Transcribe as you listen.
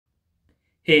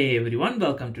Hey everyone,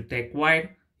 welcome to TechWide.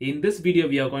 In this video,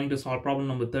 we are going to solve problem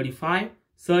number 35,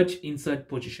 search insert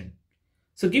position.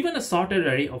 So given a sorted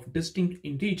array of distinct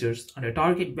integers and a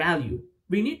target value,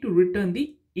 we need to return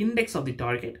the index of the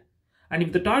target. And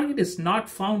if the target is not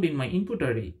found in my input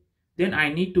array, then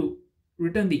I need to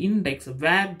return the index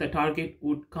where the target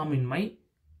would come in my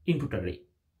input array.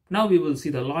 Now we will see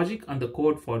the logic and the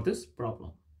code for this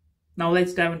problem. Now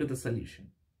let's dive into the solution.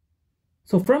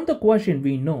 So from the question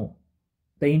we know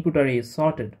the input array is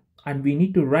sorted and we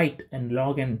need to write a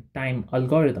log n time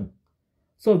algorithm.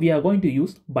 So we are going to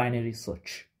use binary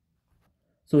search.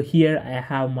 So here I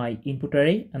have my input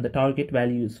array and the target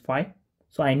value is 5.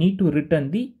 So I need to return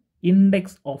the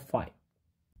index of 5,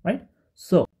 right?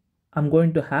 So I'm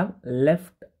going to have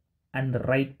left and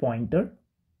right pointer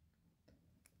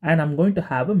and I'm going to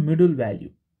have a middle value.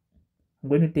 I'm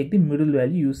going to take the middle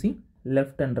value using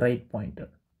left and right pointer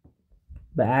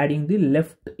by adding the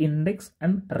left index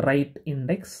and right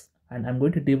index, and I'm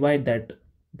going to divide that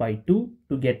by 2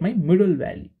 to get my middle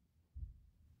value.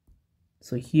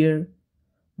 So here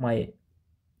my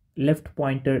left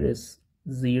pointer is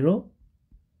 0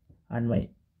 and my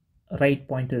right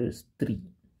pointer is 3.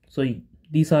 So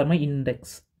these are my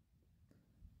index.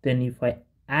 Then if I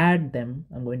add them,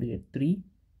 I'm going to get 3,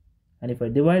 and if I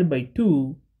divide by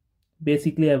 2,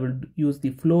 basically I will use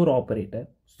the floor operator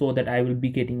so that I will be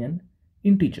getting an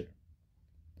integer.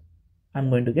 I'm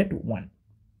going to get 1.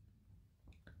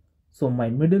 So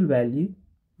my middle value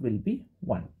will be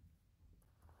 1.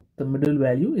 The middle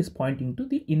value is pointing to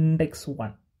the index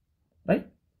 1, right?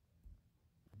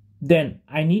 Then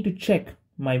I need to check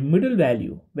my middle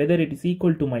value whether it is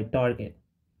equal to my target.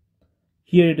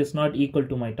 Here it is not equal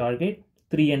to my target.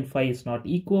 3 and 5 is not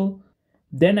equal.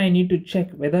 Then I need to check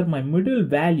whether my middle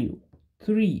value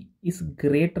 3 is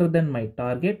greater than my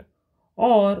target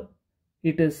or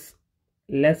it is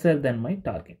lesser than my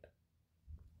target,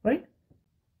 right?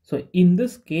 So in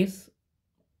this case,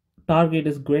 target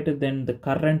is greater than the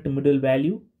current middle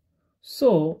value.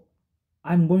 So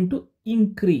I'm going to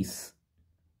increase.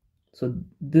 So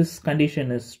this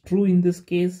condition is true in this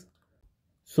case.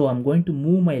 So I'm going to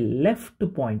move my left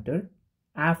pointer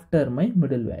after my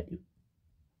middle value,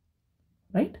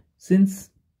 right? Since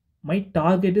my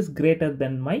target is greater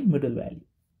than my middle value,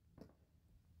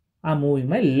 I'm moving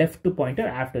my left pointer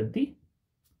after the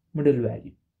middle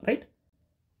value, right?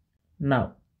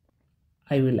 Now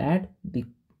I will add the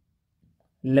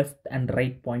left and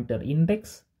right pointer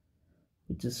index,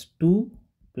 which is 2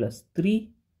 plus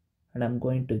 3, and I'm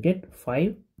going to get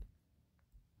 5,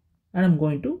 and I'm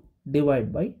going to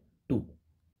divide by 2.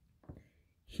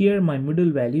 Here my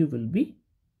middle value will be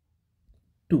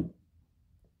 2.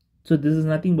 So this is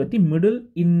nothing but the middle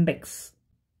index.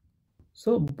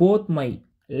 So both my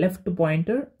left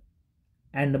pointer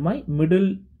and my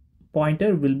middle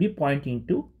pointer will be pointing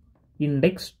to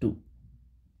index 2.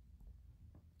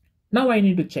 Now I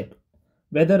need to check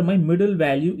whether my middle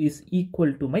value is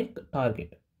equal to my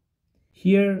target.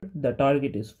 Here the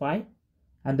target is 5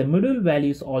 and the middle value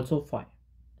is also 5.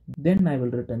 Then I will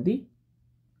return the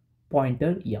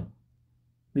pointer m,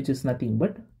 which is nothing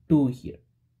but 2 here.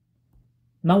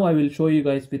 Now I will show you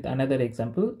guys with another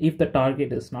example if the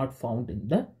target is not found in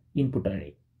the input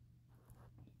array.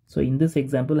 So in this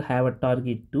example, I have a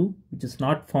target 2, which is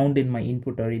not found in my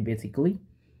input array basically.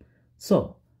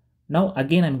 So now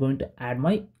again, I'm going to add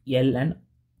my L and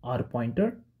R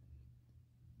pointer.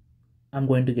 I'm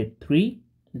going to get 3,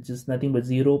 which is nothing but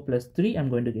 0 plus 3. I'm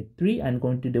going to get 3. I'm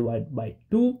going to divide by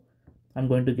 2. I'm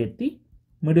going to get the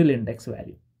middle index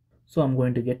value. So I'm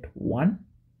going to get 1.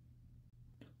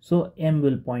 So M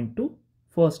will point to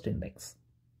first index.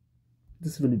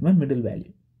 This will be my middle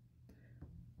value.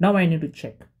 Now I need to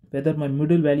check whether my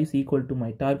middle value is equal to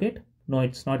my target. No,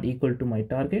 it's not equal to my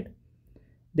target.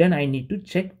 Then I need to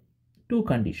check two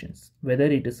conditions, whether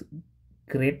it is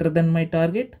greater than my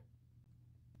target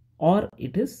or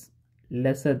it is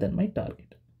lesser than my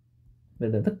target,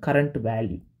 whether the current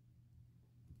value,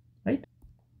 right?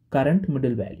 Current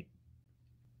middle value.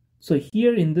 So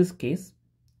here in this case,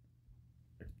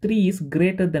 3 is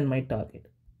greater than my target.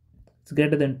 It's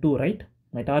greater than 2, right?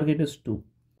 My target is 2.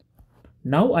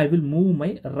 Now I will move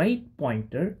my right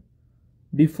pointer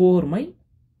before my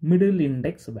middle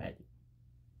index value.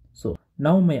 So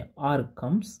now my R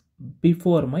comes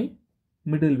before my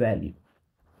middle value.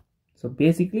 So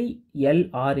basically L,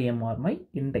 R, M are my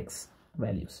index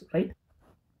values, right?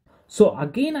 So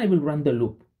again I will run the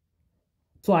loop.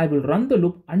 So I will run the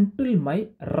loop until my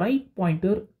right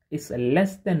pointer is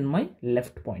less than my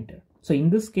left pointer. So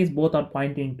in this case, both are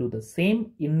pointing to the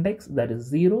same index, that is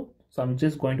 0. So I'm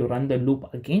just going to run the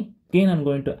loop again. Again, I'm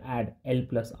going to add L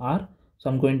plus R. So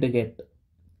I'm going to get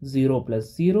 0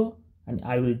 plus 0, and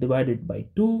I will divide it by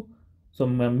 2. So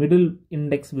my middle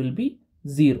index will be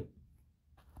 0.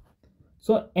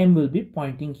 So M will be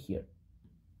pointing here.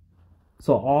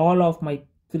 So all of my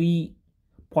 3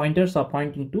 pointers are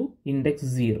pointing to index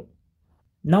 0.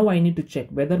 Now I need to check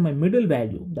whether my middle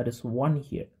value, that is 1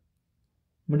 here,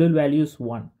 middle value is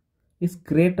 1, is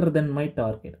greater than my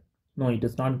target. No, it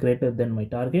is not greater than my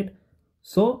target.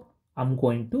 So I'm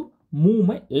going to move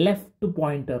my left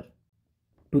pointer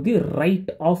to the right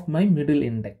of my middle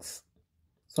index.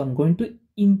 So I'm going to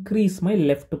increase my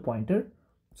left pointer.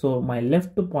 So my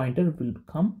left pointer will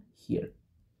come here.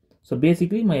 So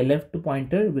basically my left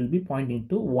pointer will be pointing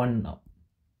to 1 now,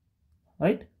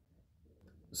 right?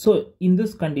 So in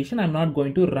this condition, I'm not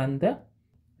going to run the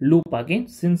loop again,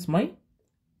 since my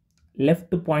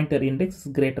left pointer index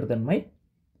is greater than my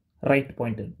right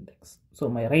pointer index. So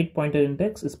my right pointer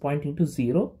index is pointing to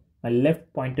 0. My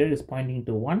left pointer is pointing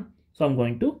to 1. So I'm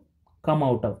going to come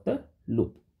out of the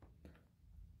loop.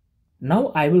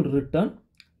 Now I will return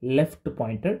left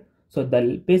pointer. So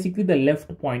basically the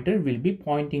left pointer will be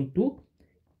pointing to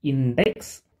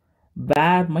index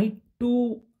where my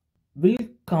 2 will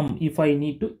come if I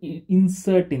need to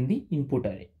insert in the input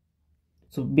array.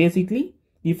 So basically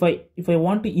if I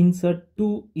want to insert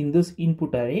 2 in this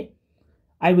input array,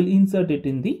 I will insert it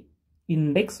in the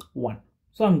index 1.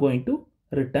 So I'm going to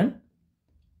return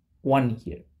 1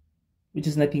 here, which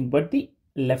is nothing but the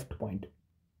left pointer.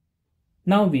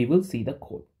 Now we will see the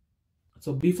code.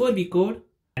 So before we code,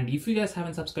 and if you guys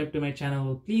haven't subscribed to my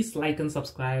channel, please like and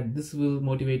subscribe. This will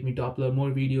motivate me to upload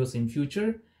more videos in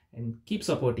future, and keep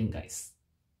supporting, guys.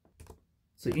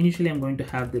 So initially I'm going to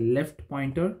have the left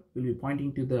pointer will be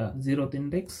pointing to the 0th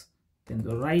index, then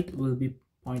the right will be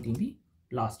pointing the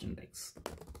last index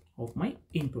of my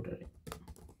input array,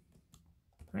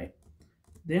 right?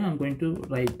 Then I'm going to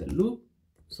write the loop.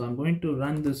 So I'm going to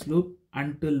run this loop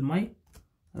until my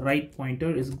right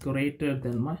pointer is greater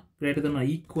than or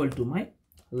equal to my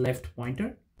left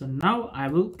pointer. So now I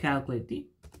will calculate the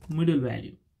middle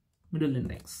value, middle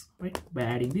index, right, by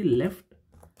adding the left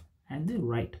and the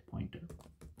right pointer.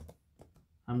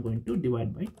 I'm going to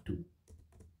divide by 2.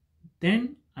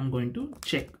 Then I'm going to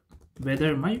check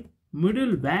whether my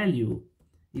middle value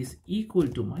is equal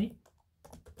to my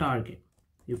target.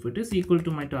 If it is equal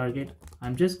to my target,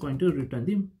 I'm just going to return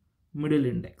the middle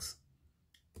index.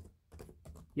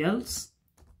 Else,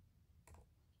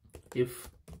 if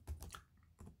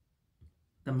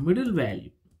the middle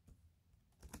value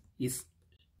is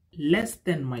less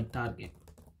than my target,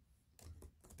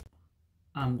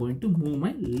 I'm going to move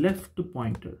my left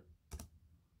pointer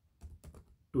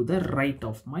to the right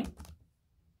of my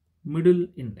middle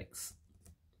index.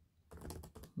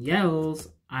 Else,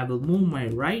 I will move my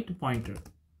right pointer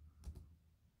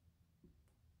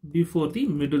before the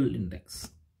middle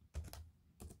index.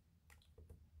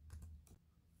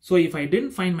 So if I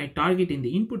didn't find my target in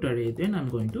the input array, then I'm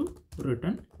going to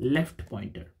return left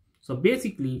pointer. So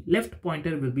basically left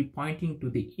pointer will be pointing to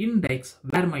the index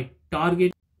where my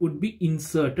target would be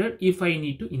inserted if I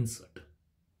need to insert,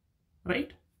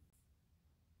 right?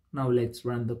 Now let's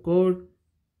run the code.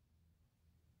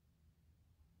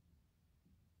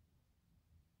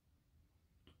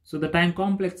 So the time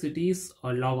complexity is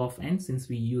a log of n since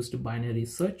we used binary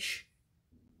search.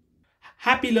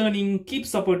 Happy learning, keep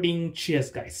supporting, cheers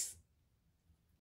guys.